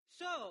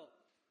So,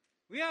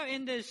 we are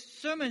in this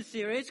sermon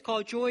series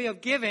called Joy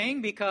of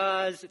Giving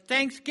because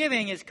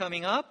Thanksgiving is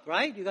coming up,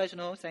 right? You guys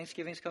know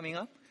Thanksgiving is coming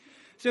up.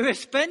 So we're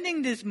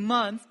spending this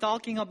month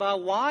talking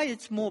about why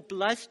it's more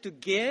blessed to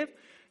give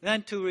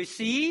than to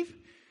receive.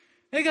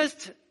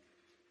 Because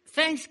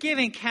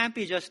Thanksgiving can't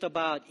be just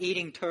about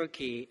eating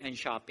turkey and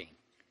shopping,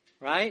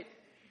 right?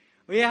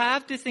 We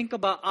have to think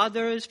about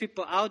others,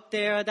 people out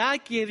there.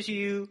 That gives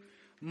you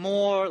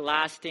more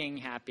lasting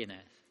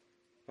happiness,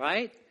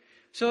 right?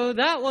 So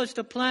that was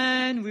the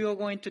plan. We were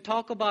going to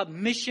talk about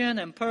mission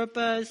and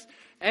purpose.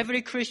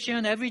 Every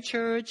Christian, every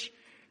church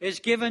is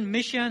given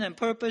mission and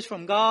purpose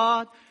from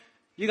God.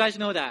 You guys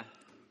know that,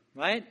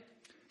 right?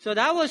 So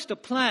that was the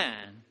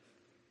plan.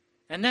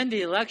 And then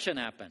the election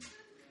happened.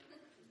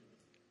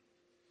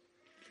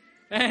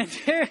 And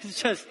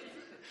there's just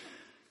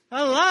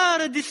a lot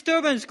of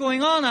disturbance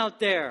going on out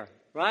there,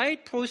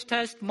 right?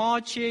 Protest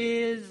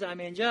marches,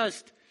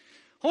 just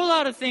a whole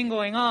lot of things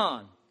going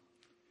on.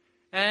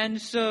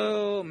 And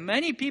so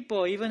many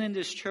people, even in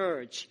this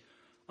church,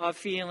 are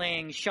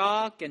feeling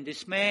shock and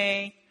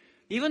dismay,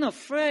 even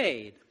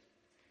afraid,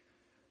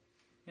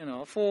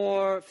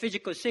 for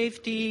physical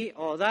safety,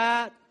 all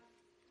that.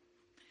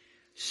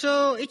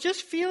 So it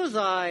just feels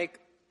like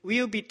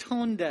we'll be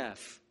tone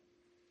deaf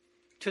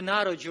to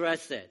not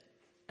address it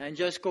and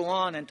just go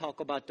on and talk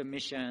about the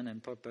mission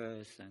and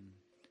purpose and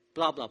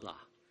blah, blah, blah,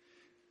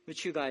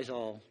 which you guys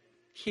all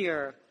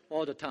hear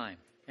all the time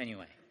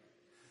anyway,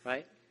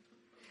 right?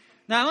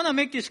 Now, I want to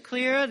make this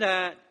clear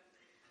that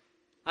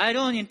I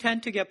don't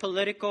intend to get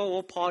political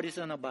or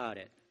partisan about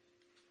it.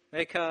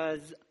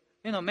 Because,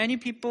 many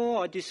people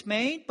are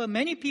dismayed, but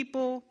many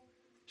people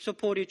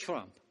supported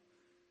Trump.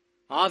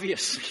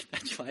 Obviously,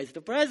 that's why he's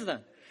the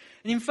president.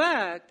 And in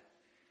fact,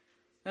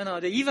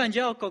 the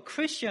evangelical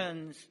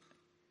Christians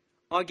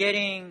are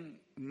getting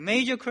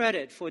major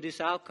credit for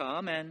this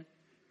outcome. And,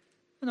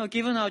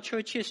 given our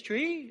church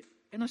history,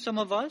 some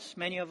of us,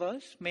 many of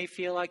us, may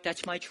feel like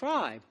that's my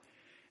tribe.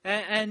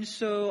 And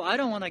so I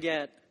don't want to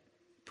get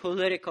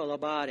political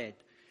about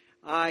it.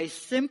 I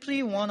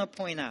simply want to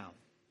point out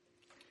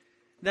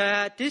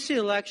that this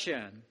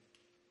election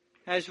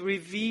has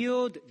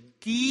revealed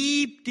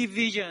deep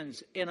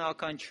divisions in our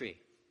country.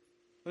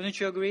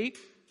 Wouldn't you agree?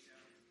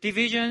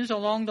 Divisions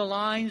along the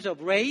lines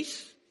of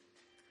race,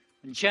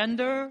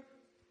 gender,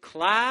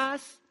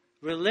 class,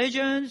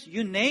 religions,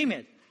 you name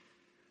it.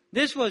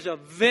 This was a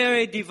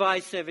very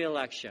divisive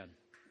election.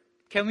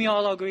 Can we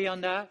all agree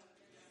on that?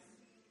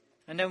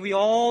 And then we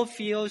all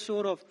feel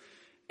sort of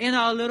in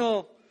our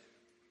little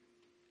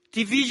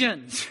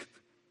divisions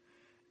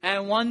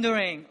and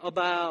wondering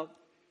about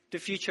the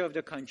future of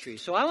the country.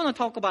 So I want to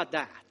talk about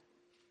that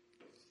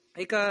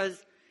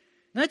because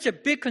that's a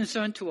big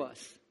concern to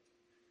us.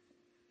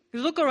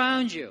 You look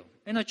around you,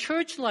 in a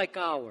church like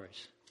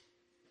ours,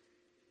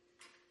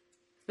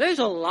 there's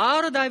a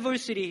lot of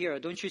diversity here,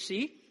 don't you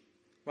see?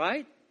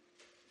 Right?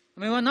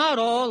 We're not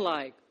all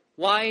like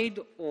white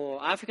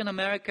or African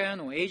American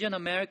or Asian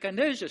American.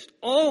 There's just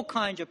all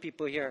kinds of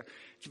people here.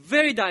 It's a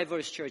very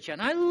diverse church,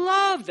 and I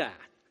love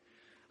that.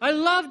 I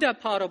love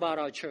that part about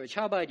our church.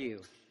 How about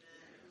you?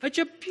 It's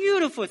a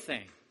beautiful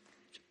thing.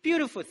 It's a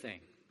beautiful thing.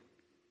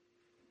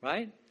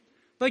 Right?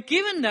 But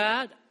given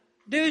that,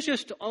 there's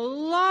just a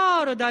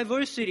lot of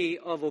diversity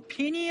of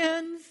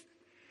opinions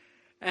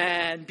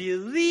and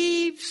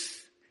beliefs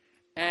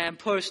and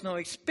personal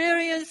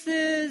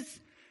experiences,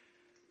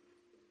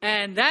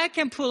 and that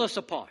can pull us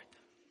apart.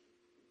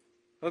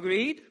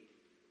 Agreed?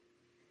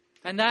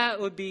 And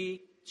that would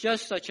be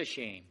just such a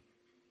shame.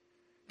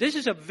 This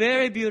is a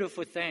very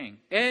beautiful thing.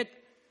 It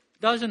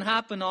doesn't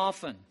happen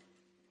often.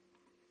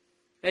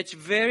 It's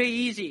very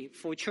easy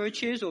for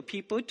churches or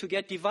people to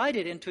get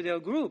divided into their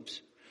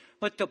groups.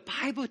 But the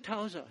Bible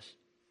tells us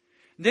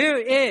there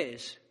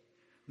is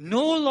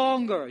no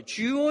longer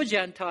Jew or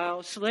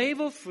Gentile, slave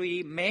or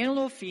free, male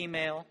or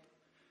female,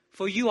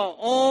 for you are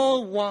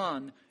all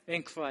one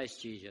in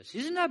Christ Jesus.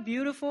 Isn't that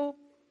beautiful?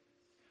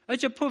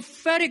 It's a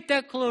prophetic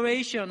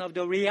declaration of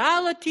the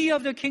reality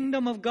of the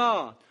kingdom of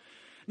God.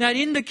 That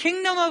in the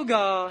kingdom of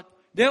God,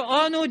 there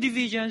are no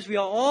divisions. We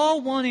are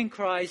all one in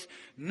Christ,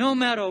 no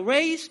matter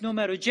race, no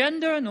matter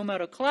gender, no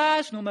matter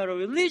class, no matter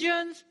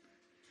religions.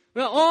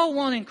 We are all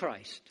one in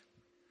Christ.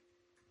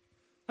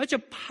 That's a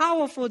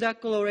powerful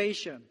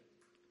declaration.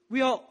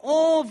 We are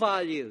all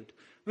valued.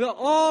 We are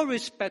all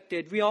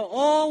respected. We are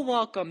all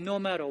welcome, no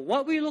matter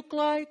what we look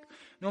like,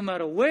 no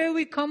matter where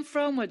we come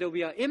from, whether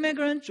we are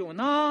immigrants or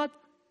not.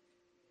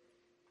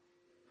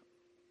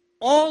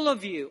 All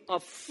of you are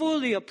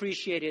fully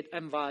appreciated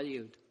and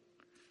valued.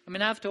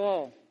 After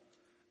all,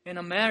 in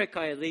America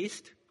at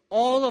least,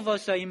 all of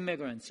us are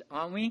immigrants,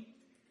 aren't we?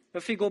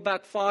 If we go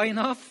back far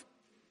enough.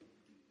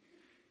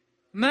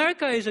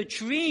 America is a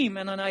dream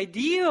and an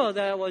ideal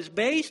that was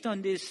based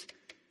on this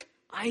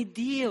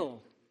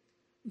ideal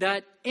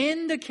that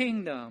in the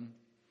kingdom,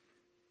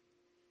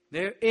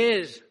 there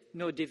is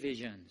no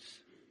divisions.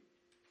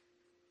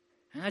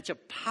 And that's a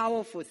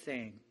powerful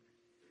thing.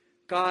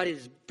 God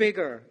is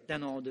bigger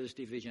than all those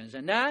divisions.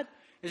 And that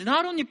is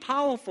not only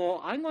powerful,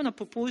 I'm going to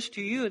propose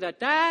to you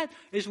that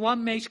is what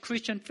makes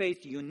Christian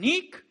faith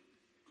unique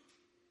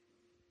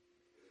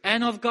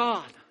and of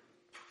God.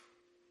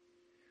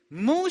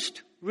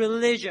 Most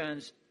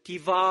religions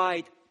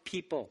divide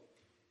people,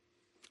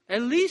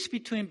 at least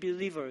between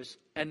believers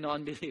and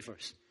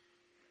non-believers.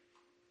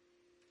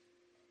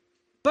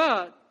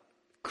 But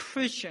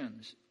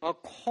Christians are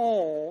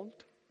called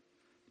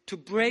to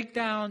break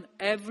down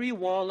every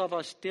wall of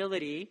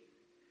hostility,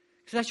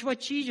 because that's what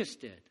Jesus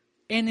did.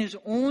 In his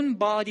own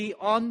body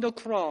on the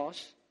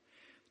cross,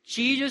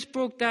 Jesus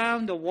broke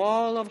down the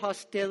wall of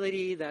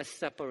hostility that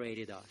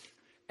separated us.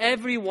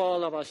 Every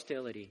wall of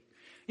hostility,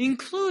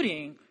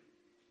 including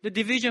the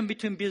division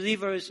between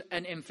believers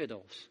and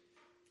infidels.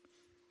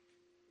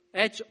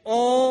 It's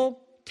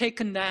all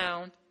taken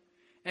down,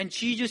 and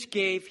Jesus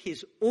gave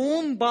his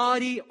own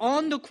body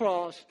on the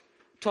cross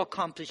to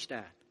accomplish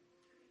that.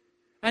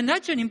 And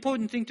that's an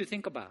important thing to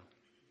think about.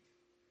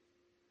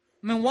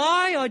 I mean,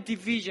 why are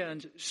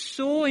divisions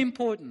so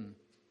important?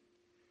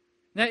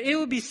 Now, it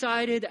will be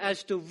cited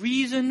as the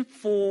reason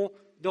for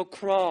the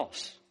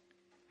cross.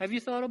 Have you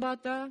thought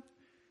about that?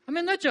 I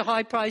mean, that's a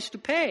high price to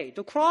pay.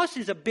 The cross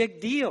is a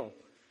big deal.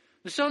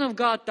 The Son of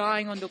God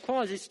dying on the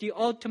cross is the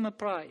ultimate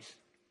price.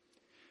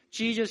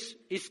 Jesus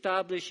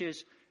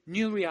establishes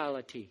new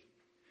reality,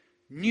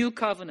 new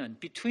covenant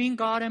between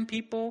God and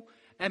people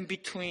and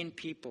between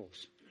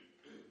peoples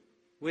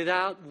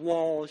without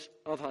walls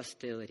of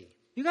hostility.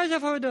 You guys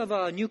have heard of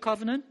a new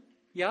covenant?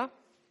 Yeah?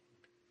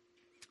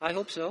 I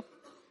hope so.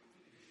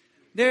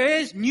 There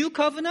is new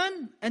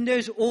covenant and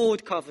there's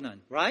old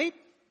covenant, right?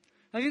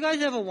 Have you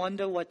guys ever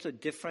wondered what the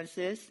difference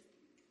is?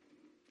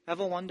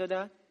 Ever wonder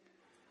that?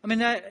 I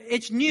mean,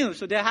 it's new,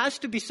 so there has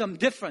to be some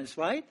difference,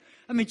 right?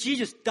 I mean,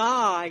 Jesus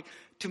died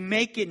to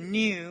make it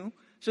new,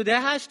 so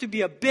there has to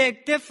be a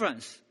big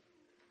difference.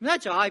 And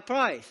that's a high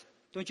price,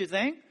 don't you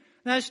think?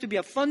 There has to be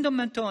a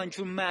fundamental and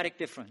dramatic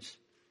difference.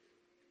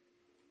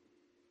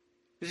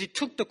 Because he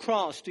took the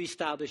cross to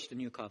establish the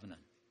new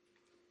covenant.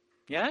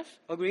 Yes?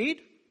 Agreed?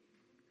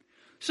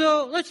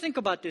 So let's think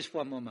about this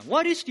for a moment.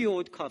 What is the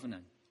old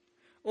covenant?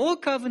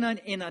 Old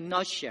covenant, in a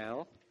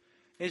nutshell,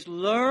 is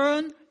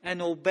learn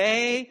and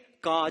obey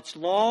God's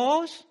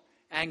laws,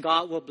 and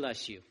God will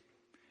bless you.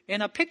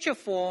 In a picture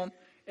form,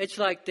 it's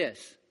like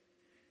this.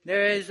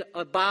 There is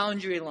a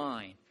boundary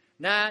line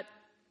that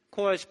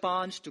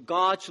corresponds to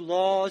God's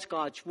laws,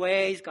 God's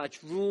ways,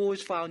 God's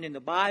rules found in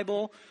the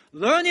Bible.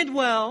 Learn it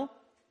well,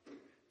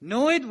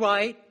 know it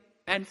right,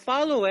 and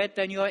follow it,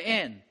 then you're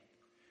in.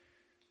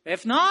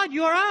 If not,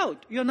 you're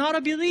out. You're not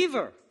a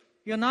believer.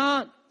 You're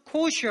not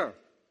kosher.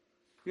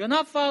 You're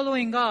not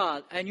following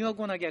God, and you're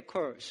going to get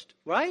cursed,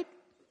 right?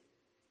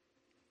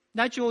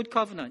 That's your old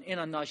covenant in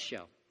a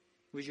nutshell.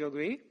 Would you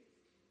agree?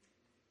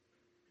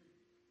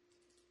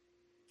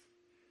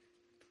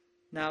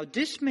 Now,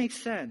 this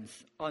makes sense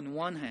on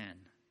one hand,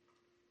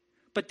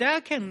 but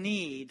that can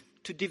lead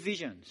to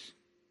divisions.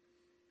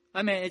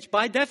 I mean, it's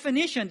by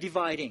definition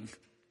dividing,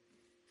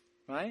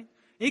 right?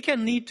 It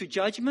can lead to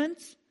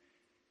judgments.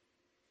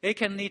 It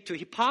can lead to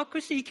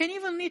hypocrisy. It can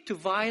even lead to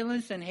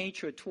violence and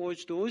hatred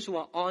towards those who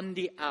are on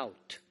the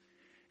out.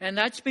 And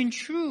that's been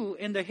true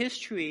in the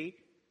history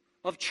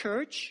of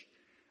church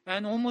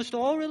and almost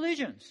all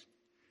religions.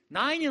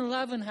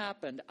 9/11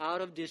 happened out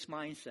of this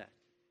mindset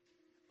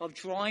of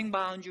drawing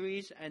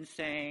boundaries and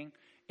saying,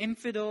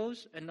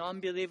 infidels and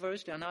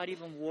non-believers, they're not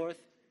even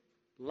worth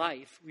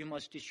life. We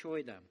must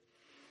destroy them.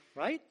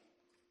 Right?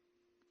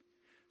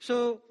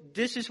 So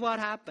this is what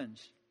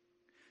happens.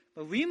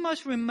 But we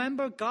must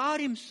remember God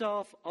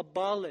himself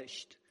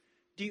abolished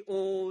the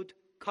old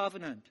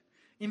covenant.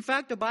 In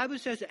fact, the Bible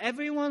says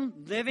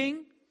everyone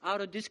living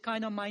out of this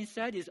kind of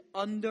mindset is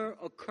under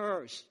a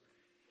curse.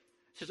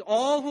 It says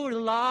all who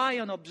rely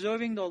on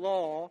observing the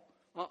law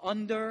are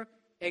under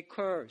a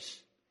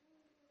curse.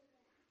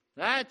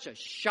 That's a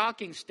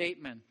shocking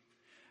statement.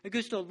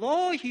 Because the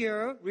law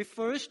here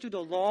refers to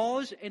the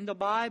laws in the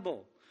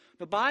Bible.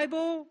 The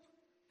Bible,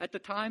 at the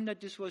time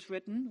that this was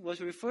written,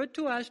 was referred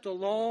to as the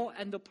law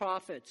and the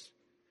prophets.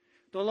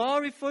 The law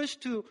refers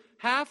to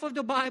half of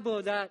the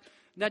Bible that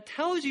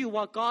tells you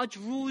what God's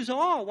rules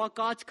are, what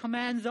God's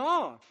commands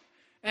are.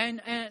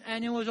 And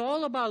it was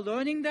all about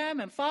learning them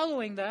and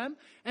following them.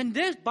 And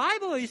this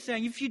Bible is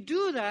saying, if you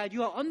do that,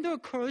 you are under a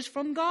curse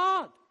from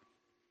God.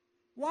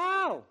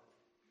 Wow.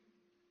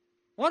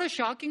 What a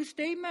shocking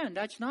statement.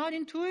 That's not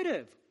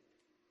intuitive.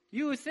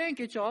 You would think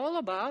it's all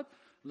about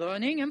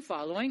learning and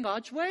following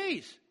God's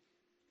ways.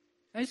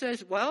 And he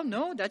says, well,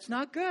 no, that's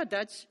not good.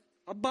 That's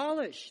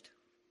abolished.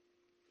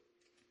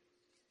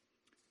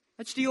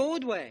 That's the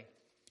old way.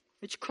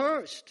 It's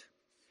cursed.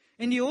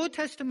 In the Old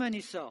Testament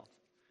itself,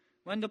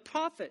 when the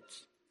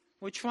prophets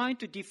were trying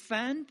to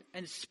defend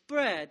and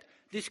spread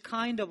this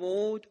kind of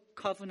old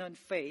covenant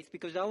faith,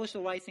 because that was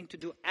the right thing to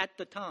do at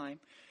the time,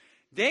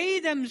 they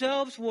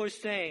themselves were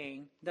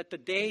saying that the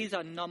days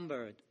are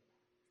numbered.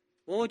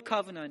 Old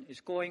covenant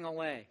is going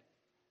away.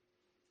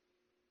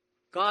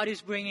 God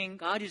is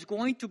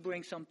going to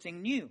bring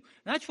something new.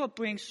 That's what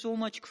brings so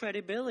much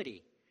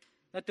credibility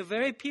that the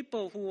very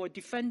people who were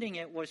defending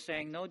it were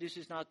saying, no, this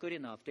is not good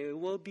enough. There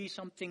will be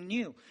something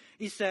new.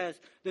 He says,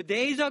 the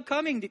days are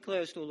coming,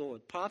 declares the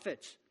Lord.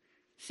 Prophets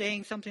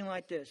saying something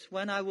like this,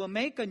 when I will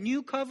make a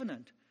new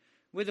covenant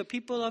with the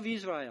people of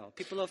Israel,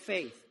 people of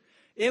faith.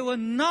 It will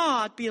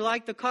not be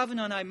like the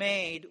covenant I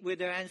made with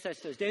their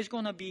ancestors. There's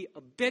going to be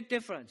a big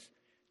difference.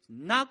 It's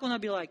not going to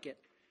be like it,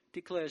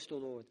 declares the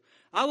Lord.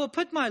 I will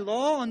put my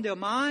law on their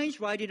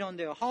minds, write it on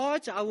their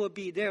hearts. I will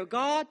be their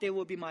God. They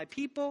will be my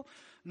people.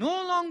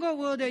 No longer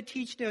will they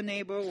teach their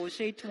neighbor or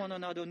say to one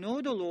another,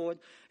 know the Lord,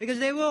 because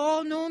they will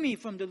all know me,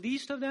 from the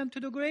least of them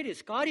to the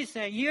greatest. God is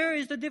saying, here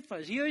is the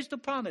difference. Here is the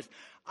promise.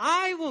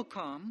 I will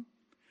come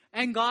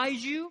and guide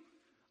you.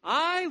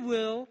 I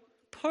will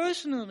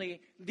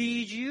personally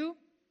lead you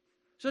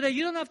so that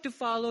you don't have to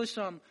follow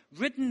some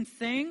written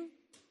thing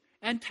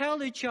and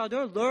tell each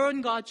other,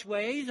 learn God's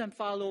ways and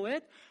follow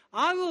it.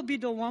 I will be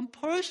the one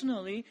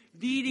personally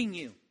leading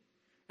you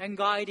and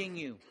guiding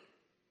you.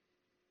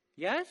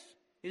 Yes?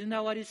 Isn't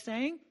that what he's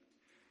saying?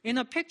 In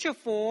a picture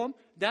form,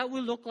 that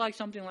will look like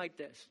something like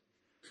this.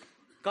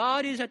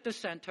 God is at the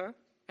center,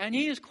 and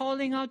he is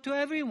calling out to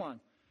everyone.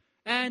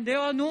 And there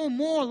are no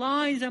more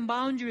lines and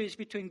boundaries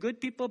between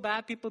good people,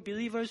 bad people,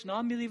 believers,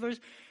 non-believers.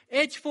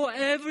 It's for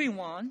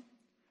everyone.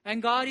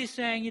 And God is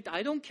saying,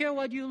 I don't care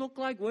what you look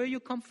like, where you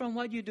come from,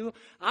 what you do.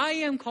 I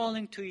am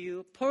calling to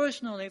you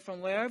personally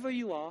from wherever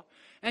you are.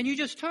 And you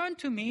just turn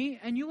to me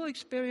and you will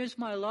experience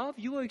my love.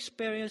 You will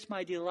experience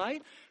my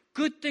delight.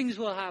 Good things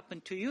will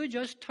happen to you.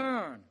 Just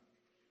turn.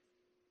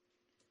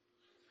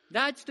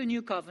 That's the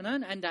new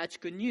covenant, and that's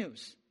good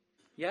news.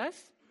 Yes?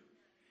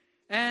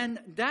 And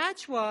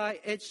that's why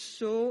it's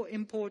so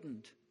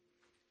important.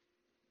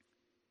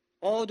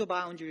 All the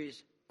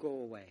boundaries go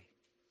away.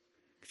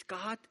 Because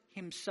God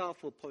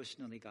himself will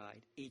personally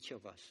guide each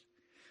of us.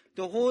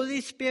 The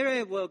Holy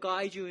Spirit will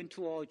guide you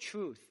into all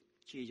truth,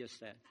 Jesus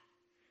said.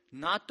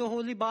 Not the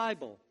Holy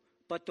Bible,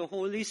 but the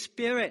Holy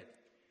Spirit.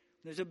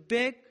 There's a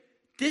big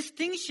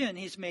distinction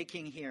he's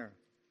making here.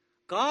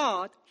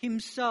 God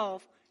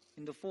himself,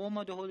 in the form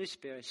of the Holy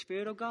Spirit,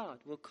 Spirit of God,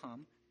 will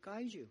come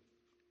guide you.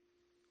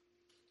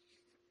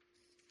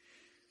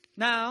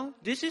 Now,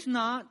 this is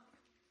not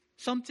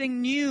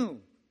something new.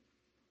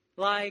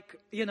 Like,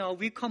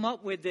 we come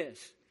up with this.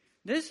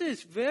 This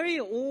is very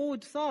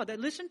old thought.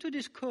 Listen to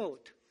this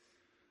quote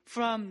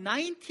from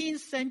 19th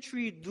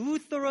century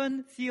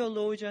Lutheran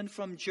theologian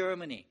from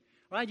Germany.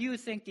 Right? You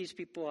think these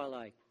people are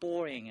like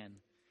boring and,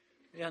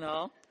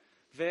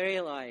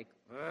 very like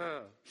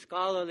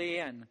scholarly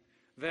and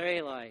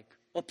very like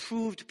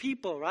approved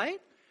people, right?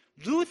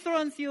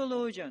 Lutheran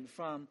theologian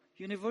from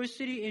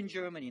university in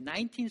Germany,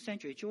 19th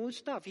century, it's old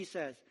stuff. He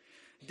says,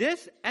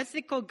 this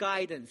ethical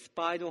guidance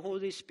by the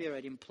Holy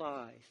Spirit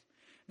implies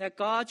that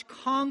God's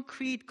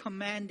concrete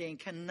commanding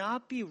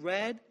cannot be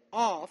read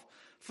off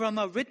from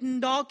a written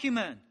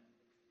document,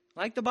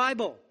 like the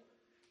Bible,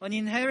 an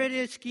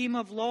inherited scheme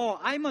of law.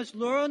 I must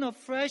learn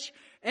afresh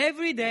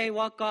every day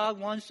what God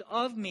wants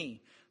of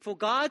me. For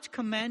God's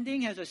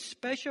commanding has a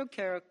special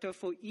character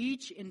for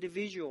each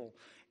individual.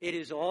 It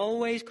is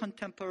always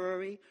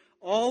contemporary,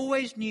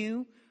 always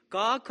new.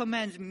 God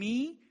commands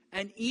me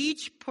and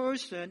each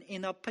person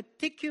in a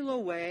particular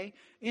way,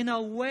 in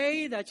a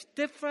way that's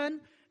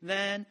different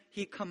than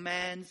he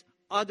commands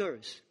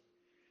others.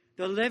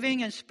 The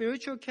living and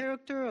spiritual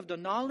character of the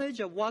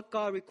knowledge of what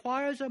God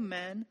requires of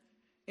men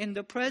in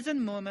the present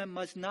moment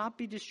must not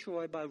be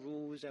destroyed by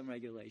rules and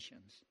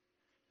regulations.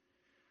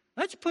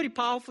 That's pretty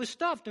powerful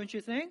stuff, don't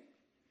you think?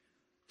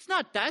 It's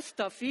not that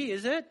stuffy,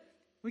 is it?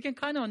 We can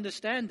kind of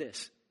understand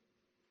this.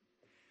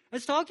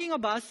 It's talking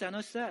about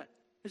Senoset.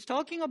 It's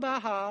talking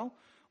about how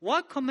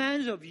what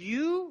commands of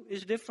you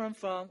is different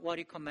from what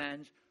he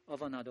commands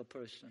of another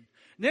person.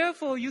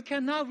 Therefore, you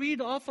cannot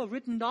read off a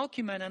written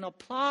document and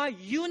apply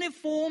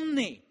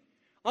uniformly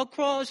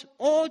across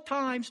all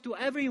times to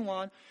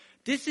everyone.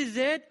 This is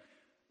it.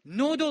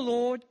 Know the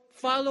Lord.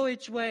 Follow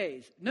its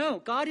ways. No,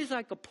 God is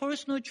like a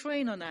personal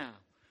trainer now.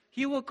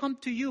 He will come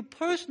to you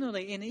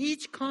personally in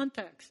each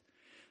context.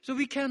 So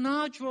we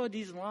cannot draw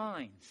these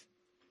lines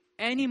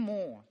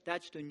anymore.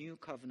 That's the new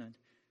covenant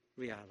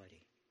reality.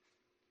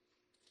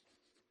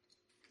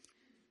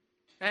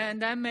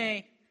 And that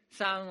may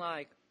sound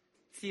like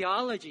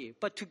theology,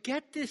 but to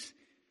get this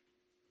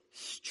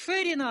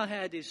straight in our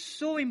head is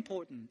so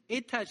important.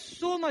 It has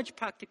so much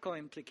practical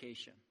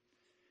implication.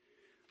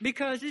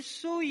 Because it's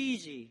so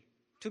easy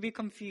to be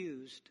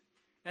confused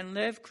and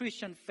live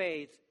Christian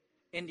faith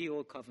in the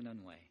old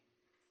covenant way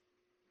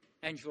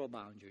and draw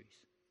boundaries.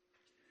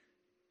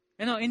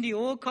 In the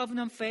old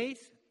covenant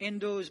faith, in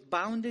those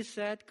bounded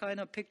set kind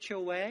of picture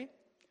way,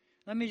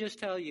 let me just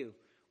tell you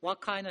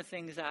what kind of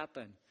things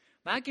happen.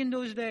 Back in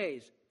those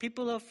days,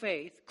 people of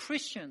faith,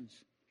 Christians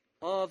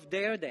of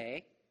their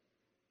day,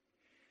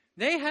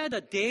 they had a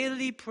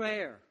daily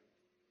prayer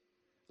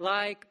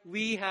like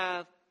we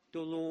have the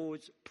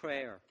Lord's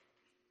Prayer.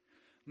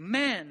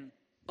 Men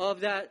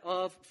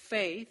of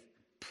faith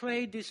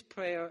prayed this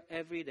prayer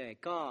every day.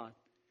 God,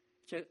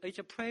 it's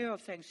a prayer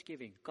of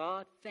thanksgiving.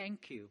 God,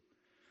 thank you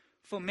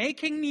for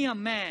making me a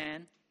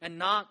man and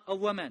not a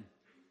woman.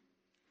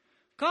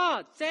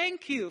 God,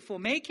 thank you for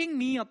making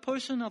me a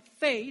person of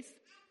faith,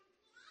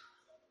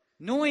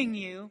 knowing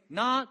you,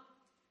 not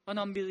an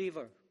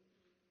unbeliever.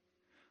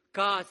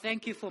 God,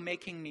 thank you for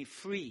making me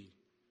free,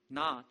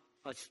 not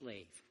a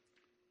slave.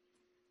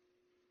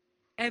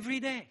 Every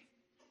day.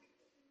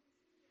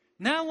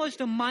 That was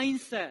the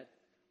mindset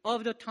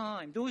of the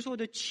time. Those were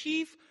the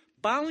chief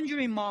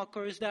boundary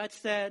markers that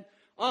said,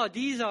 oh,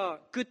 these are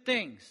good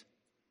things.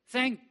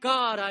 Thank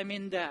God I'm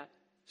in that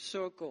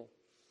circle.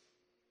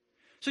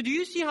 So do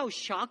you see how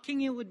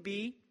shocking it would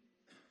be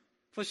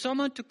for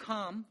someone to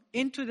come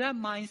into that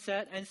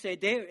mindset and say,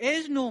 there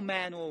is no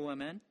man or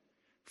woman,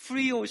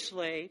 free or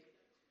slave,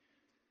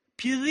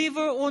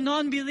 believer or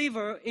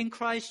non-believer in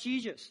Christ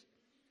Jesus?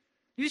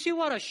 Do you see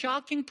what a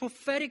shocking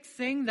prophetic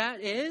thing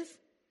that is?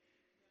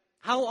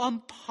 How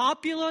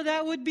unpopular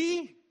that would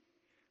be?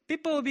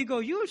 People would be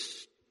going, you're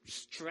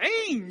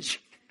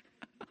strange.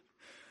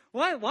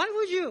 Why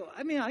would you?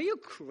 I mean, are you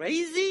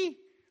crazy?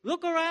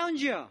 Look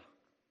around you.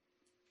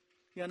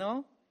 You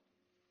know?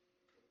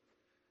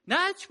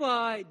 That's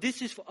why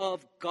this is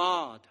of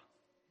God.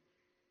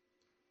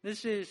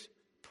 This is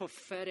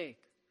prophetic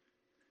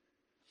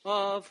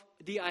of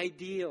the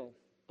ideal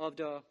of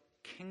the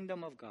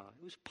kingdom of God.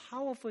 It was a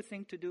powerful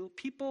thing to do.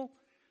 People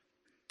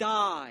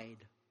died.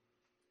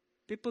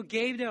 People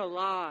gave their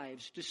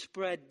lives to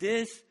spread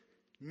this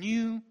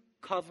new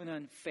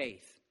covenant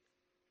faith,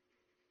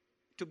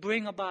 to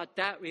bring about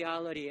that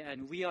reality,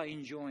 and we are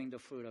enjoying the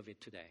fruit of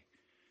it today.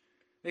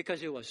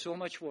 Because it was so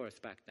much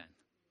worth back then.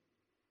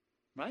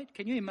 Right?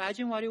 Can you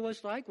imagine what it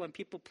was like when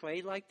people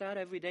prayed like that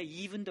every day,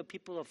 even the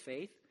people of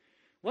faith?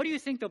 What do you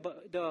think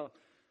the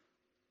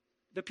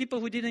people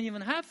who didn't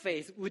even have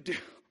faith would do?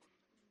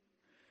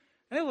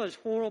 It was a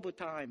horrible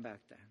time back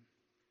then.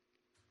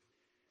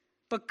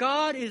 But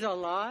God is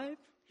alive.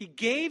 He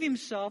gave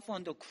himself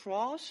on the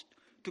cross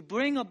to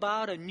bring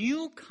about a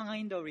new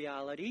kind of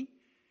reality,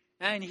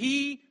 and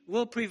he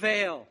will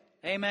prevail.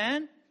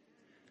 Amen?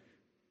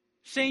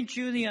 St.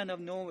 Julian of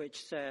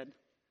Norwich said,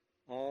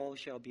 all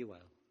shall be well.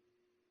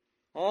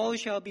 All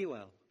shall be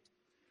well.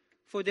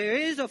 For there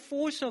is a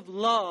force of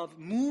love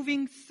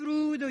moving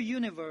through the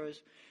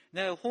universe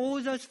that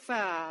holds us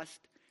fast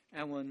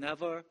and will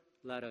never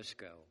let us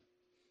go.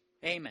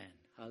 Amen.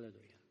 Hallelujah.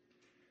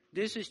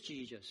 This is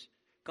Jesus.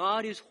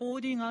 God is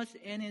holding us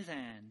in his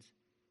hands.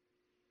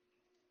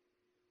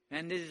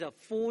 And this is a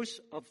force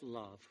of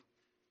love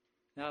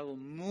that will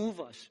move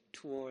us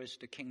towards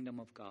the kingdom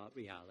of God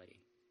reality.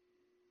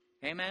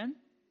 Amen?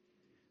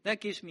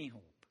 That gives me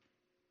hope.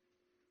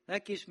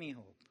 That gives me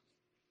hope.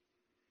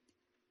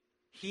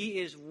 He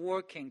is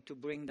working to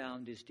bring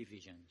down these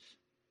divisions.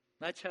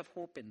 Let's have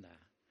hope in that.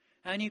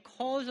 And he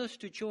calls us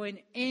to join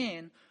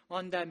in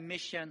on that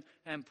mission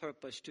and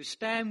purpose, to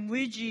stand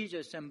with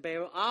Jesus and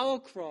bear our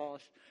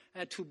cross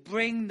and to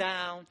bring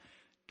down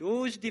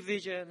those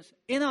divisions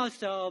in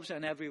ourselves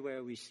and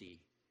everywhere we see.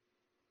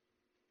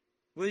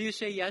 Will you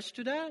say yes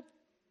to that?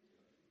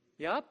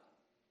 Yep.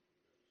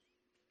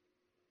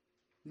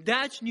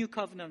 That's New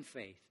Covenant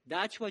faith.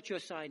 That's what you're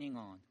signing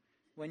on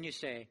when you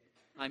say,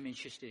 I'm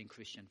interested in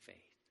Christian faith.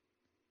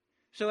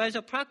 So as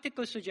a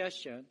practical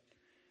suggestion,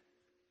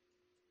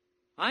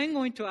 I'm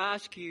going to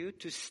ask you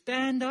to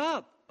stand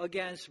up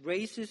against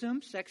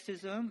racism,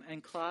 sexism,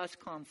 and class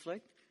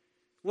conflict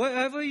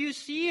wherever you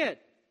see it.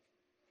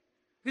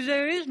 Because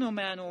there is no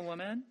man or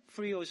woman,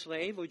 free or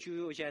slave, or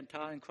Jew or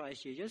Gentile in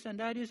Christ Jesus, and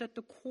that is at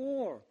the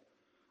core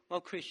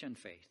of Christian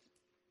faith.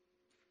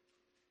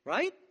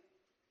 Right?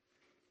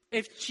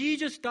 If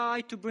Jesus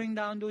died to bring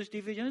down those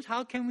divisions,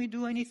 how can we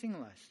do anything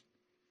less?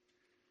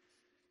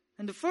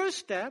 And the first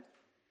step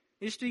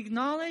is to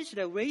acknowledge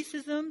that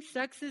racism,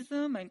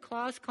 sexism, and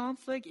class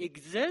conflict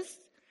exists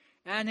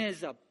and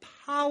is a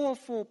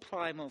powerful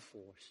primal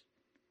force.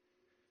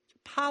 It's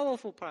a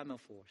powerful primal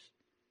force.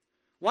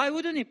 Why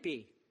wouldn't it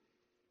be?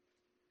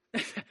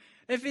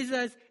 If it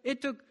says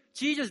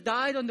Jesus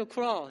died on the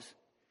cross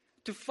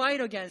to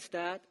fight against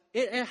that,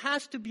 it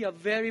has to be a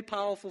very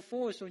powerful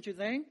force, don't you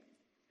think?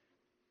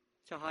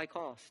 It's a high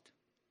cost.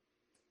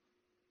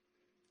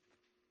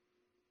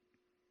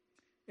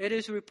 It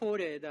is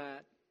reported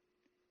that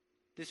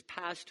this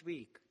past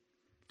week,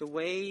 the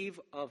wave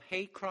of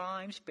hate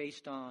crimes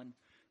based on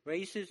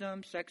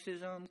racism,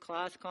 sexism,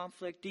 class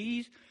conflict,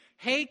 these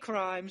hate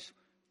crimes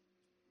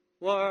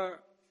were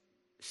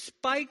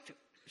spiked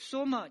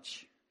so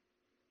much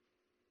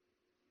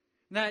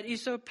that it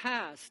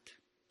surpassed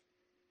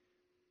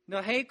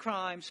the hate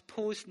crimes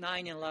post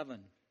 9/11.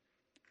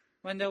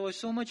 When there was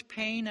so much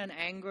pain and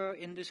anger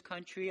in this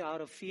country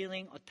out of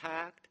feeling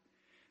attacked,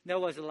 there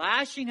was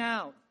lashing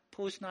out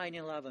post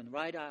 9/11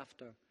 right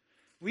after.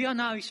 We are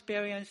now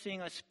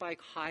experiencing a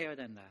spike higher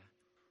than that.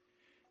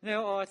 There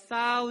are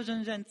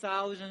thousands and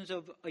thousands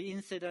of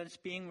incidents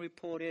being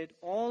reported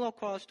all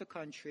across the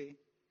country.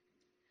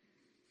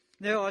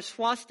 There are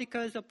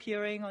swastikas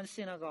appearing on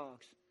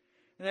synagogues.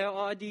 There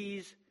are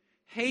these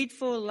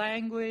hateful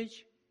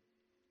language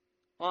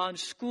on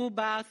school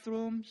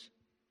bathrooms,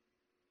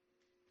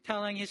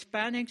 telling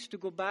Hispanics to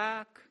go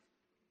back,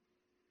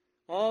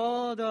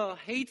 all the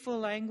hateful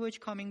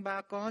language coming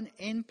back on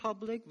in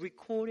public,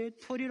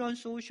 recorded, put it on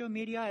social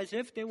media as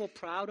if they were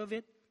proud of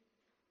it.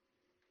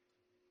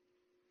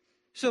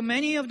 So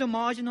many of the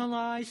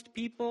marginalized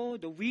people,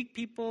 the weak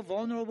people,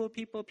 vulnerable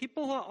people,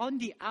 people who are on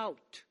the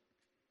out,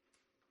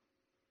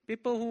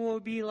 people who will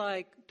be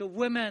like the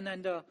women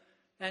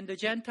and the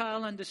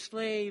Gentile and the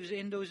slaves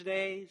in those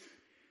days,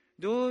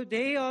 though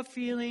they are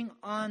feeling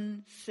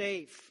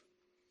unsafe.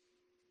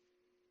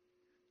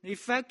 The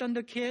effect on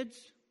the kids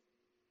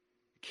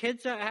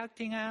are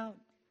acting out.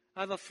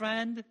 I have a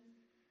friend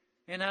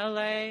in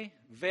LA,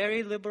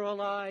 very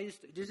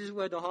liberalized. This is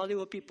where the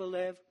Hollywood people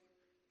live.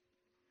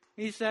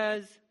 He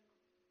says,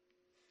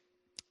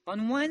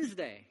 on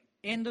Wednesday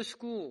in the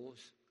schools,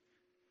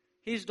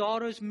 his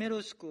daughter's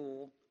middle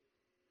school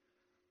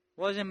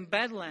was in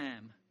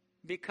Bedlam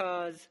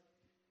because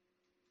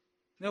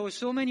there were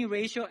so many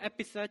racial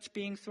epithets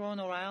being thrown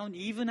around,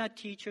 even at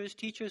teachers.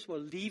 Teachers were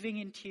leaving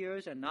in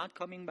tears and not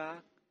coming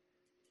back.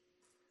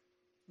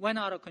 Went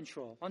out of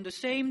control. On the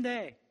same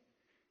day,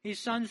 his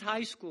son's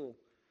high school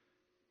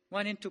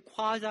went into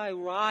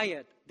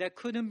quasi-riot that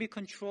couldn't be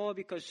controlled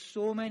because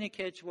so many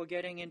kids were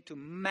getting into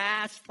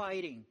mass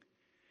fighting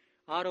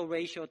out of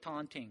racial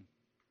taunting.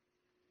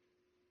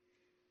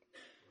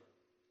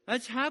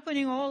 That's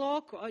happening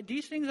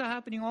these things are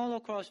happening all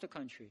across the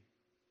country.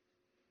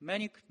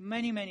 Many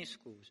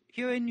schools.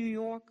 Here in New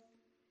York,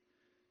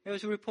 it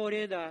was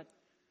reported that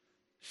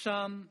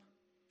some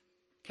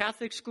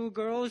Catholic school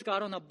girls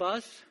got on a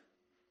bus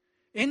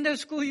in their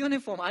school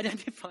uniform,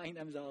 identifying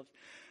themselves,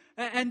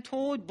 and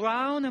told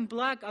brown and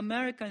black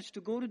Americans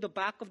to go to the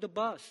back of the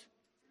bus.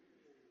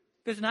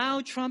 Because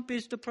now Trump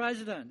is the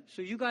president,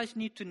 so you guys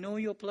need to know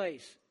your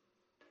place.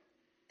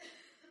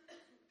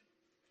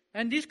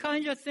 And these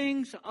kinds of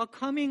things are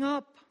coming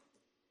up.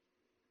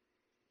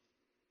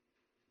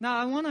 Now,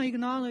 I want to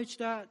acknowledge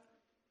that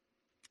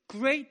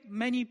great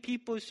many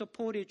people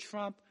supported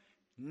Trump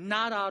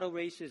not out of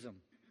racism.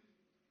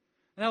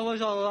 There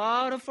was a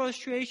lot of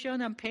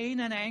frustration and pain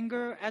and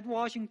anger at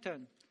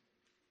Washington.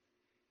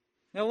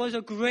 There was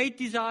a great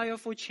desire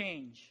for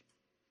change.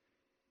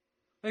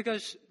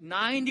 Because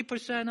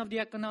 90% of the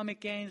economic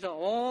gains are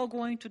all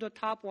going to the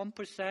top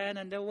 1%,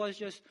 and there was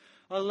just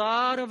a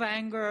lot of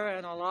anger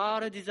and a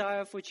lot of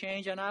desire for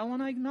change, and I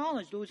want to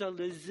acknowledge those are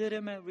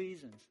legitimate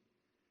reasons.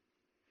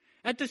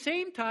 At the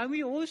same time,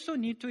 we also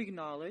need to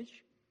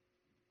acknowledge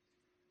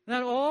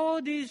that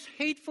all these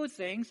hateful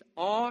things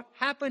are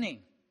happening.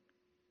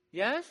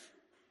 Yes?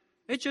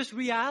 It's just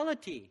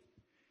reality.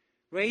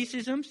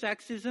 Racism,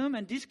 sexism,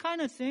 and these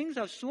kind of things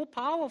are so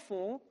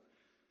powerful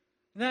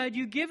that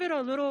you give it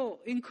a little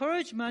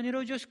encouragement,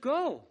 it'll just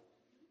go.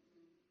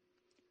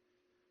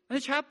 And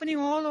it's happening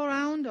all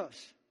around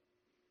us.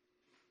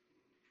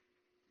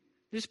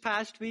 This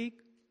past week,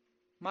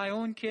 my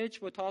own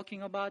kids were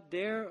talking about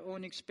their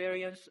own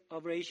experience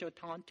of racial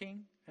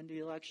taunting and the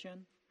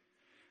election.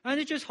 And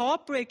it's just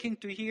heartbreaking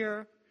to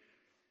hear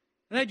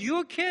that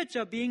your kids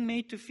are being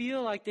made to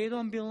feel like they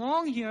don't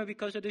belong here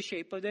because of the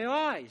shape of their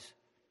eyes.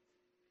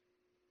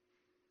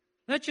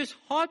 That's just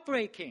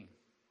heartbreaking.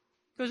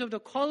 Because of the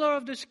color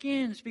of the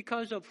skins,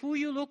 because of who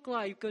you look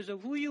like, because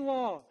of who you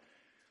are.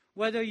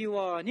 Whether you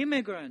are an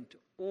immigrant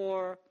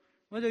or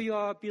whether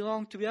you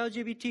belong to the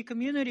LGBT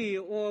community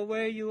or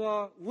where you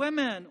are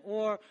women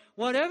or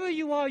whatever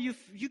you are,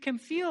 you can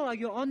feel like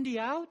you're on the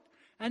out,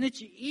 and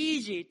it's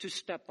easy to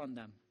step on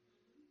them.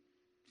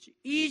 It's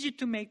easy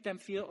to make them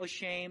feel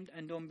ashamed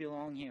and don't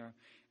belong here.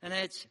 And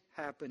it's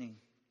happening.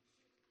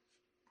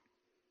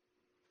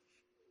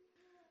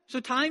 So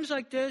times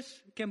like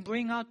this can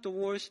bring out the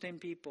worst in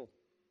people.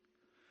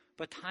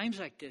 But times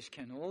like this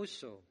can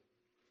also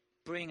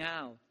bring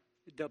out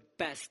the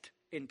best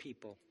in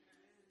people.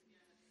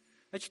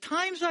 It's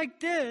times like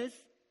this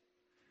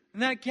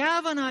that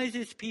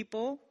galvanizes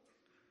people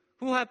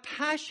who have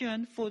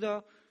passion for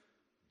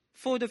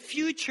the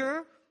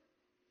future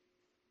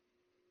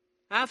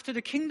after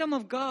the kingdom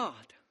of God.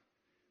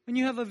 When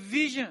you have a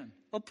vision,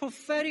 a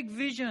prophetic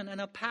vision and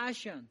a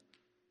passion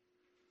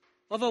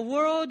of a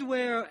world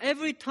where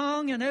every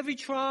tongue and every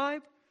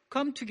tribe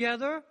come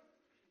together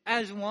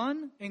as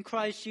one in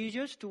Christ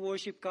Jesus to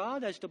worship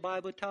God, as the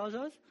Bible tells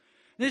us.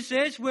 This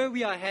is where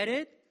we are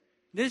headed.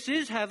 This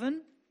is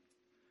heaven.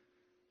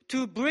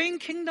 To bring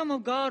kingdom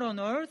of God on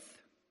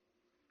earth,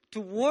 to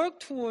work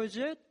towards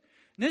it.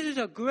 This is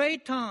a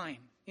great time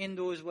in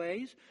those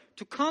ways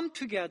to come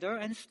together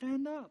and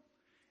stand up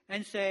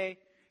and say,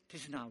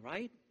 this is not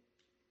right.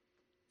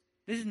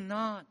 This is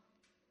not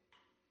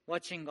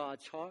what's in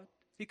God's heart,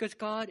 because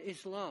God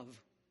is love.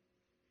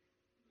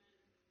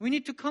 We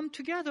need to come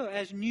together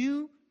as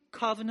new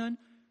covenant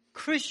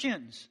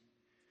Christians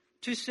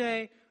to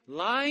say,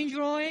 line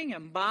drawing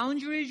and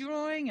boundary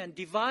drawing and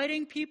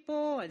dividing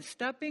people and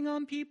stepping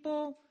on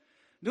people,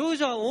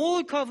 those are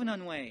old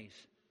covenant ways.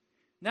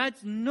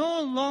 That's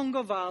no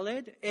longer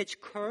valid. It's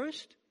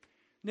cursed.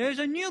 There's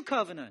a new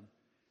covenant,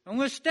 and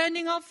we're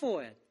standing up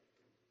for it.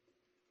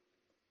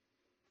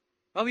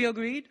 Are we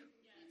agreed? Yes.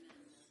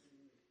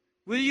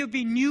 Will you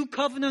be new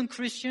covenant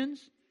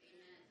Christians?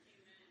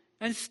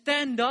 and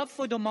stand up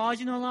for the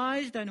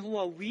marginalized and who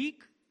are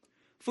weak.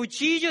 For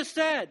Jesus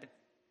said,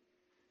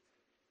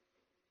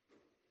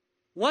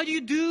 what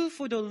you do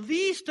for the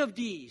least of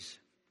these,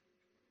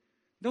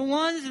 the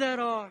ones that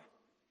are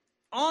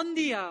on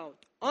the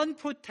out,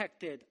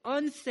 unprotected,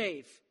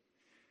 unsafe,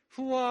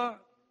 who are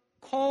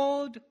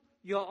called,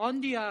 you're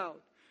on the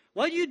out.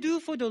 What you do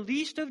for the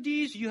least of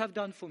these, you have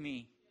done for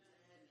me.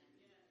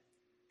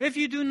 If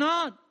you do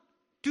not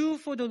do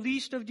for the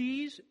least of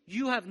these,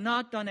 you have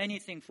not done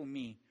anything for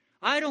me.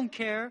 I don't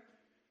care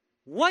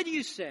what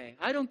you say.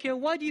 I don't care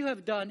what you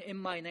have done in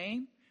my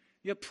name.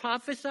 You have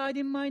prophesied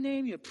in my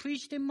name. You have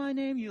preached in my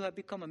name. You have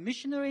become a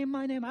missionary in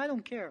my name. I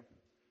don't care.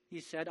 He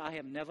said, I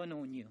have never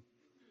known you.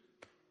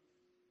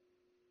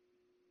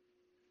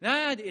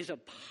 That is a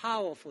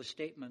powerful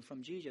statement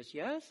from Jesus,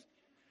 yes?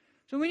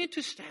 So we need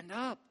to stand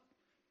up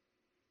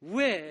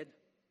with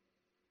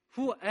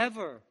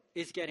whoever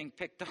is getting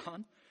picked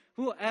on,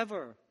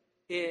 whoever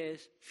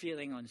is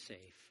feeling unsafe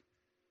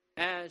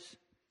as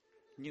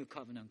New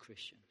Covenant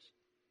Christians.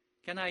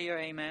 Can I hear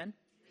amen?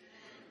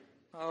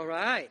 All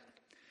right.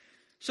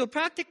 So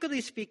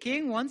practically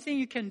speaking, one thing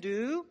you can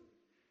do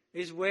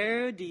is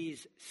wear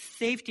these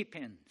safety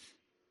pins.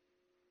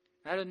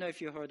 I don't know if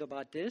you heard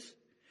about this,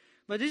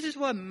 but this is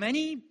what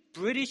many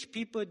British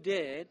people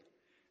did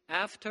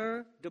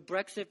after the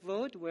Brexit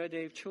vote, where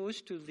they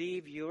chose to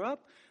leave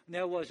Europe.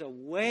 There was a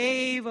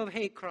wave of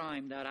hate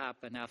crime that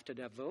happened after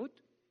that vote.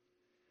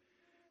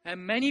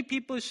 And many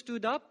people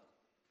stood up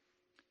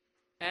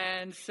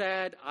and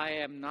said, I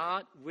am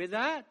not with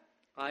that.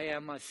 I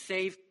am a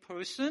safe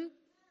person.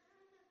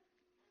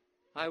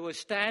 I will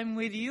stand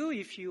with you.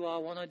 If you are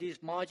one of these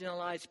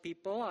marginalized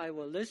people, I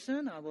will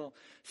listen. I will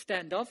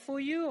stand up for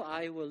you.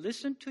 I will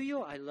listen to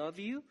you. I love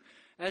you.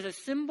 As a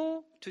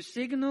symbol to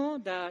signal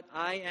that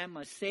I am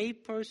a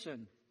safe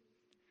person.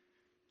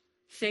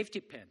 Safety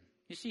pin.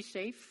 You see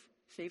safe?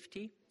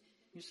 Safety?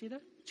 You see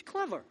that? It's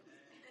clever.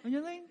 And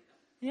you're like,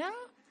 yeah?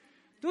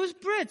 Those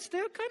Brits,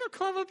 they're kind of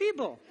clever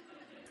people.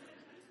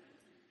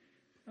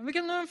 And we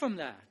can learn from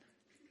that.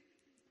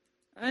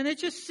 And it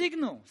just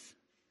signals,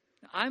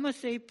 I'm a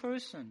safe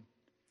person.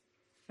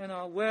 You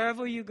know,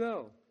 wherever you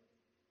go.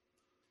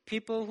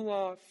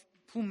 People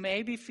who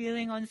may be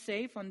feeling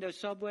unsafe on the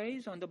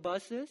subways, on the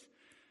buses,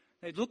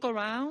 they look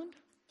around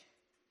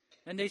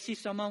and they see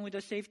someone with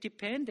a safety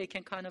pin, they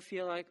can kind of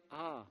feel like,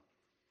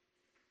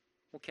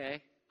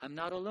 okay, I'm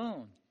not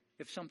alone.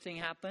 If something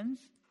happens,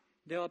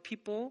 there are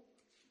people,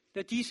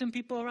 there are decent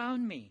people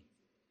around me.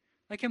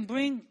 I can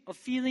bring a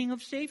feeling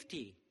of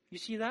safety. You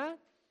see that?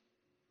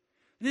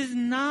 This is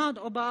not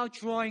about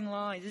drawing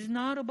lines. This is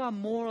not about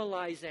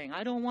moralizing.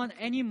 I don't want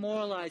any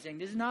moralizing.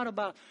 This is not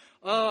about,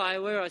 I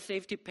wear a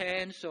safety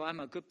pin, so I'm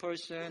a good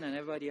person and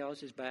everybody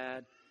else is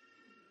bad.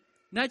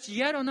 That's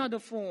yet another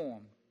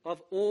form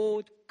of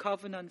old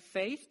covenant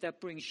faith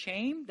that brings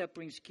shame, that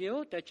brings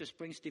guilt, that just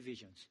brings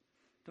divisions.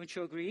 Don't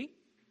you agree?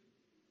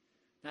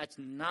 That's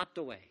not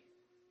the way.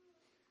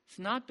 It's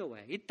not the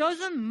way. It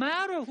doesn't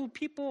matter who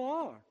people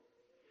are.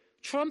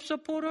 Trump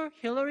supporter,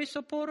 Hillary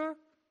supporter,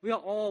 we are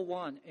all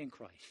one in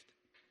Christ.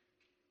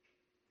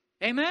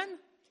 Amen?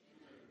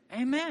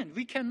 Amen.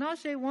 We cannot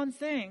say one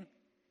thing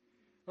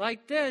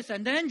like this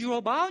and then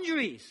draw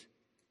boundaries.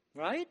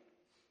 Right?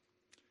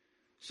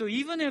 So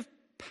even if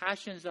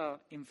passions are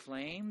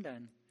inflamed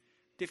and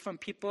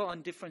different people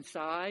on different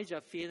sides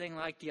are feeling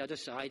like the other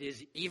side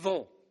is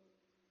evil,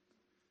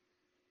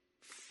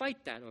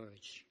 fight that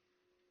urge.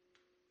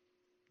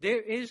 There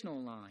is no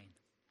line.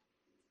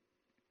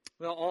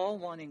 We are all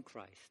one in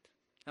Christ.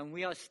 And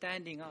we are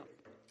standing up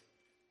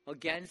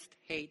against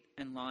hate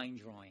and line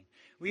drawing.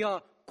 We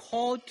are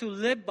called to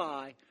live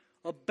by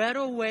a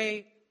better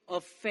way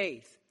of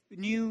faith,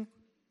 new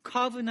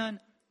covenant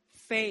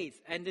faith.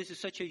 And this is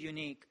such a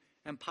unique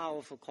and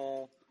powerful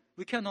call.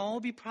 We can all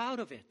be proud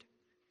of it.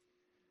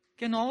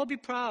 We can all be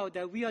proud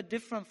that we are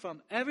different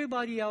from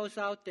everybody else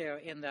out there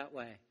in that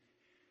way.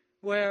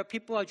 Where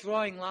people are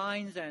drawing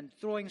lines and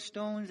throwing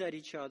stones at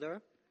each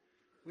other,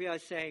 we are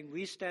saying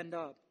we stand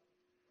up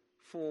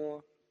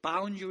for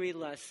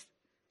boundaryless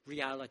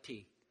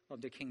reality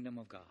of the kingdom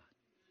of God.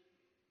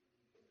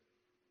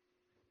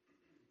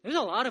 There's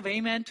a lot of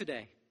amen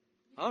today.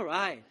 All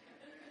right.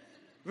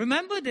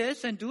 Remember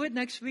this and do it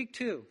next week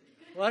too,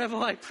 whatever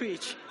I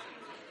preach.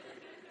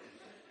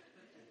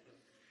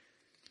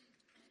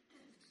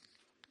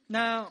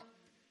 Now,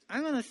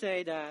 I'm going to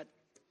say that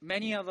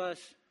many of us,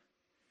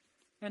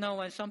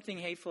 when something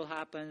hateful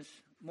happens,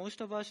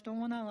 most of us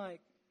don't want to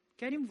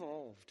get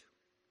involved.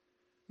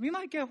 We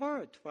might get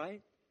hurt,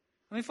 right?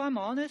 If I'm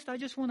honest, I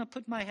just want to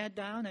put my head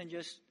down and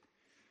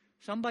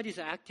somebody's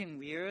acting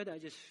weird. I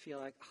just feel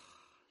like,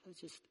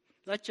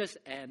 let's just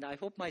end. I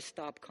hope my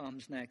stop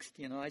comes next.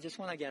 I just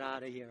want to get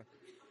out of here.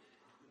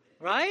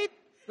 Right?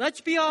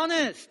 Let's be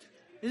honest.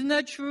 Isn't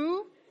that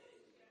true?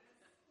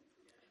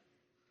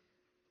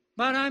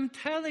 But I'm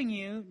telling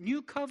you,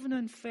 New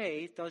Covenant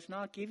faith does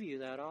not give you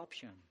that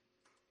option.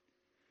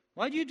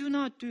 What you do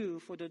not do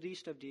for the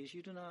least of these,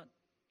 you do not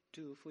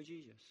do for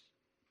Jesus.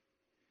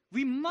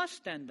 We must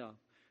stand up.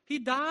 He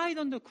died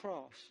on the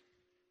cross.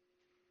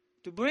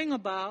 to bring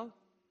about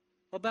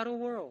a better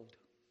world.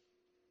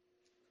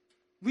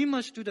 We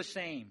must do the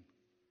same.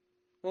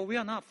 Well, we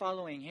are not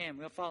following him.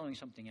 We are following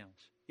something else.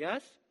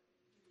 Yes?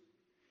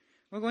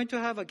 We're going to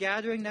have a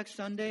gathering next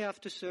Sunday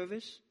after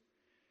service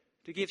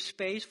to give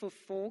space for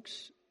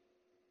folks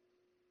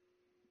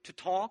to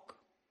talk,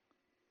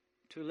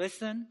 to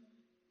listen,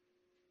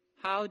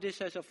 how this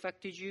has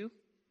affected you.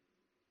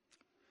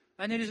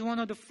 And it is one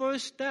of the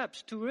first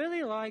steps to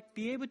really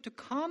be able to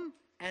come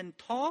and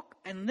talk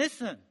and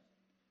listen.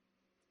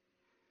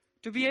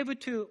 To be able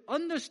to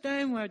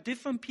understand where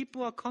different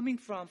people are coming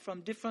from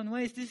different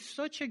ways. This is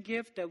such a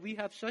gift that we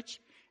have such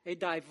a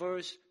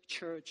diverse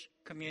church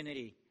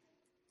community.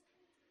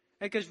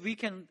 Because we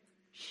can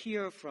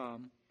hear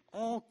from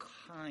all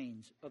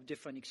kinds of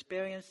different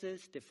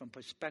experiences, different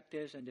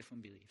perspectives, and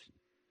different beliefs.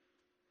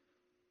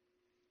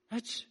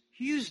 Let's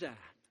use that.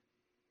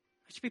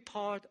 Let's be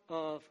part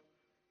of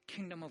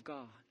Kingdom of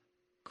God.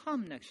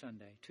 Come next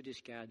Sunday to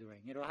this gathering.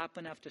 It'll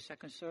happen after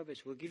second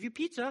service. We'll give you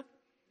pizza.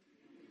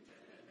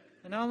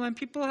 And now when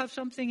people have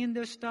something in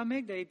their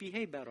stomach, they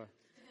behave better,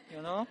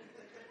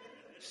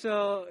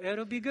 So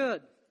it'll be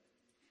good.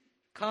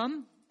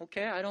 Come,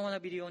 okay? I don't want to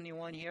be the only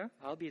one here.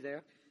 I'll be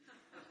there.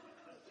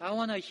 I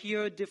want to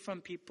hear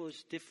different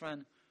people's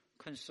different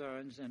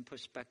concerns and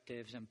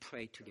perspectives and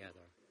pray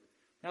together.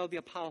 That will be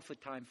a powerful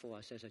time for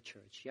us as a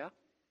church, yeah?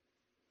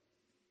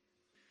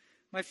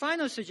 My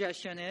final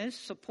suggestion is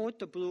support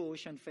the Blue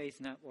Ocean Faith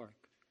Network.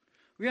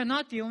 We are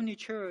not the only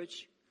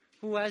church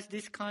who has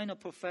this kind of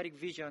prophetic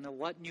vision of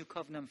what New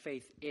Covenant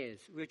faith is.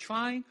 We're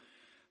trying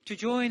to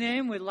join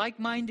in with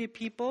like-minded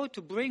people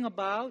to bring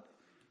about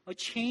a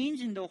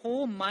change in the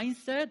whole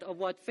mindset of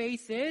what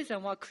faith is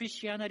and what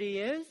Christianity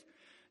is.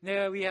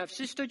 There we have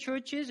sister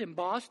churches in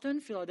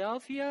Boston,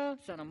 Philadelphia,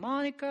 Santa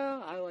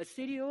Monica, Iowa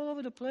City, all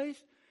over the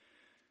place.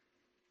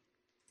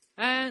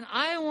 And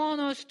I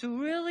want us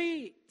to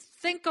really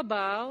think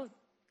about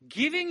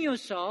giving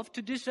yourself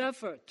to this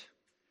effort,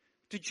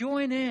 to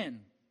join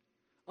in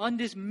on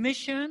this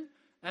mission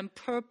and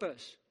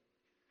purpose.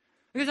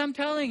 Because I'm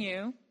telling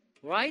you,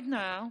 right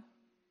now,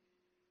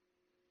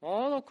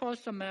 all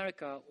across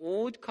America,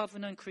 Old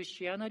Covenant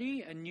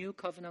Christianity and New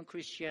Covenant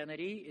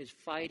Christianity is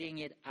fighting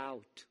it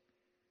out.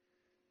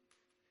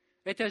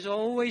 It has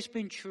always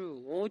been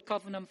true. Old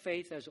Covenant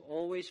faith has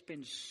always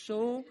been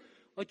so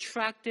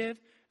attractive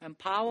and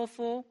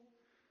powerful.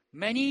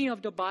 Many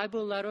of the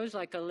Bible letters,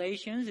 like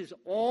Galatians, is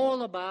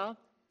all about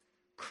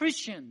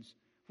Christians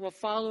who are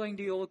following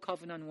the Old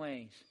Covenant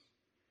ways.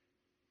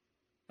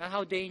 And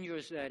how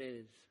dangerous that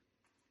is.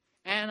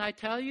 And I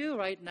tell you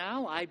right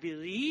now, I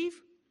believe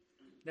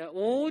the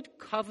Old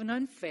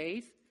Covenant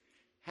faith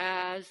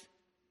has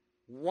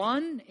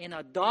won in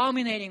a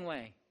dominating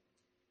way.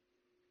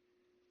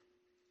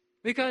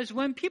 Because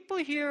when people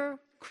hear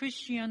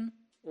Christian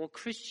or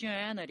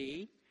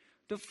Christianity,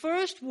 the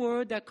first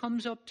word that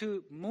comes up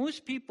to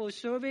most people,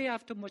 survey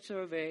after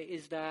survey,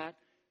 is that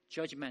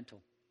judgmental.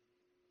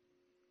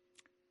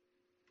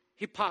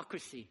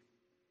 Hypocrisy.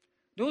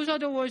 Those are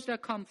the words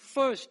that come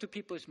first to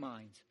people's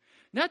minds.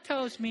 That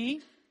tells me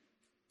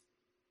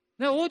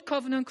the Old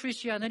Covenant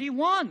Christianity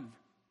won.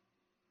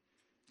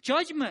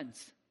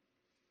 Judgments.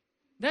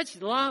 That's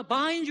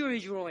boundary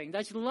drawing.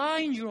 That's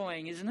line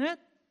drawing, isn't it?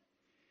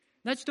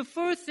 That's the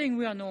first thing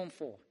we are known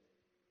for.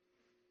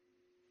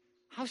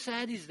 How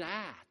sad is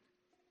that?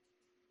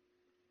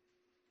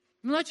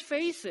 Let's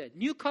face it,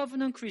 New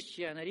Covenant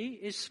Christianity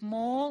is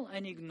small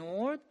and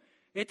ignored.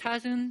 It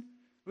hasn't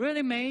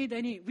really made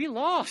any, we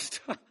lost.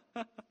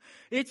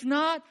 It's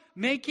not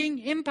making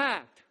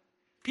impact.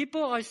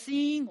 People are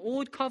seeing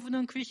Old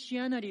Covenant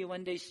Christianity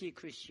when they see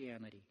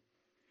Christianity.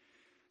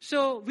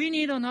 So we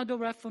need another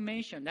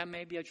reformation. That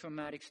may be a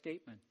dramatic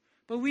statement.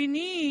 But we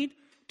need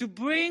to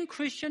bring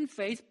Christian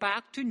faith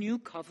back to New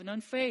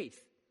Covenant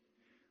faith,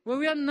 where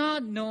we are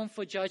not known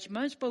for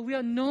judgments, but we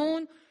are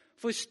known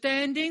for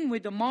standing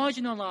with the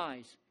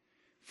marginalized,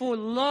 for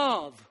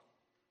love.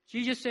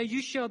 Jesus said, you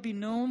shall be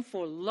known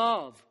for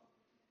love.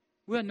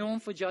 We are known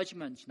for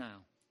judgments now.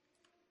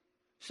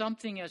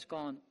 Something has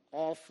gone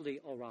awfully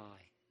awry.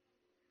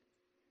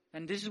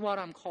 And this is what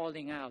I'm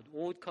calling out.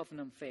 Old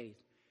Covenant faith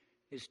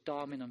is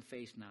dominant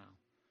faith now.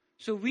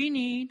 So we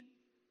need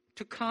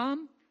to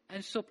come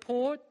and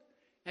support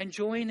and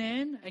join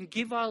in and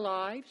give our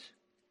lives,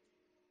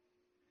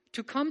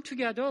 to come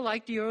together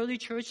like the early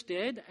church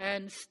did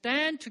and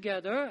stand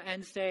together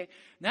and say,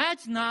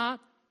 that's not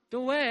the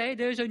way.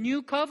 There's a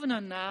new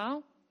covenant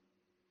now.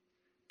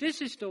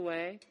 This is the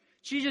way.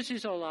 Jesus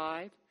is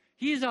alive.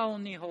 He is our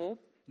only hope.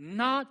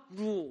 Not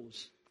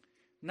rules,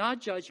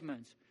 not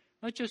judgments.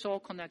 Let's just all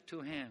connect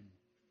to Him.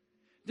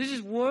 This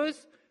is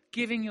worth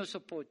giving your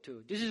support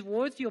to. This is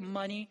worth your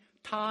money,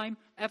 time,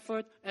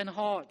 effort, and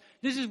heart.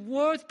 This is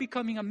worth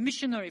becoming a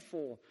missionary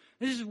for.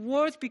 This is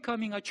worth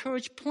becoming a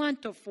church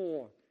planter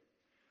for.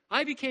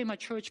 I became a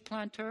church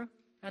planter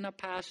and a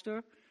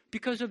pastor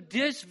because of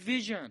this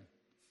vision.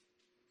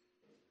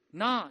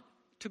 Not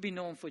to be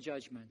known for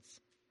judgments,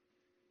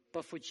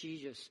 but for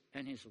Jesus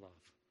and His love.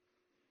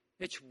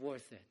 It's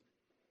worth it.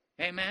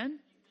 Amen?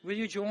 Will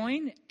you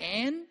join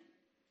in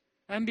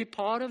and be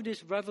part of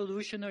this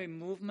revolutionary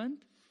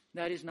movement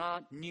that is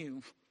not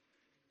new?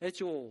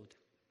 It's old,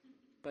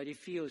 but it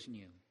feels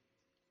new.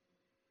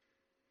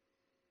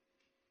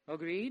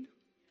 Agreed?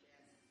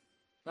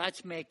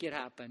 Let's make it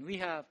happen. We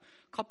have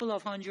a couple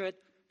of hundred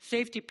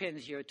safety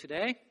pins here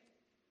today.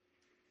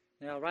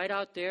 They are right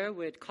out there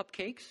with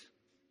cupcakes.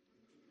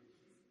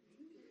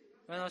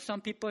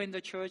 Some people in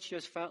the church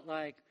just felt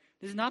like,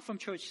 this is not from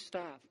church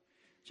staff.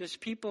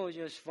 Just people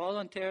just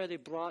voluntarily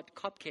brought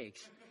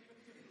cupcakes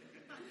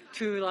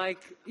to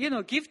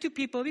give to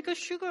people because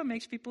sugar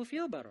makes people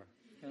feel better,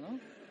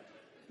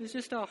 It's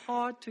just a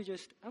heart to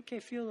just,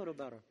 feel a little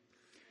better.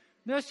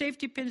 There are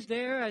safety pins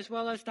there as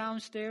well as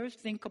downstairs.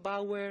 Think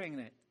about wearing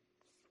it.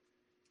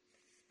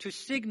 To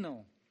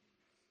signal,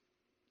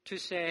 to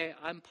say,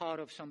 I'm part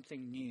of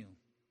something new.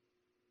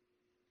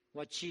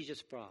 What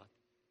Jesus brought.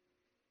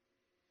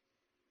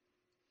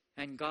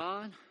 And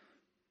God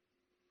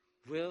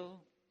will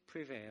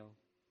prevail.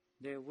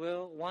 There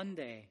will one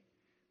day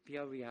be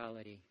a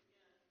reality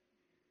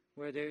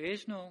where there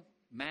is no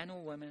man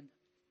or woman,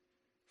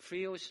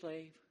 free or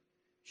slave,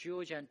 Jew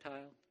or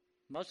Gentile,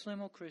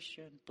 Muslim or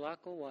Christian, black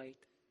or white.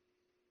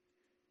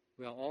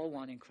 We are all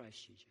one in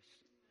Christ Jesus.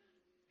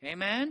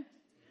 Amen?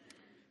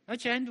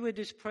 Let's end with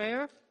this prayer.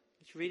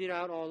 Let's read it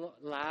out all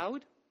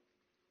loud.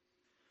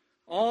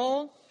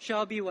 All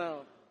shall be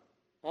well.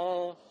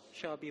 All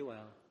shall be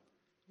well.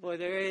 For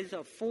there is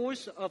a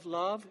force of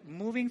love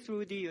moving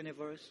through the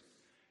universe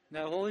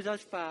that holds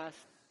us fast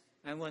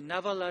and will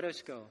never let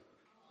us go.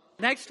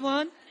 Next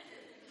one.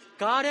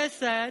 God has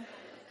said,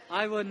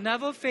 I will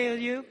never fail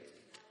you.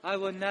 I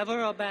will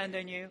never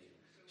abandon you.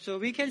 So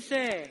we can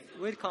say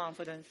with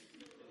confidence,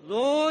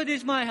 Lord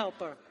is my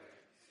helper.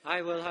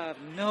 I will have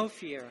no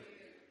fear.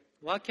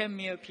 What can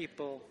mere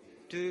people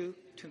do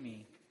to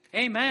me?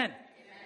 Amen.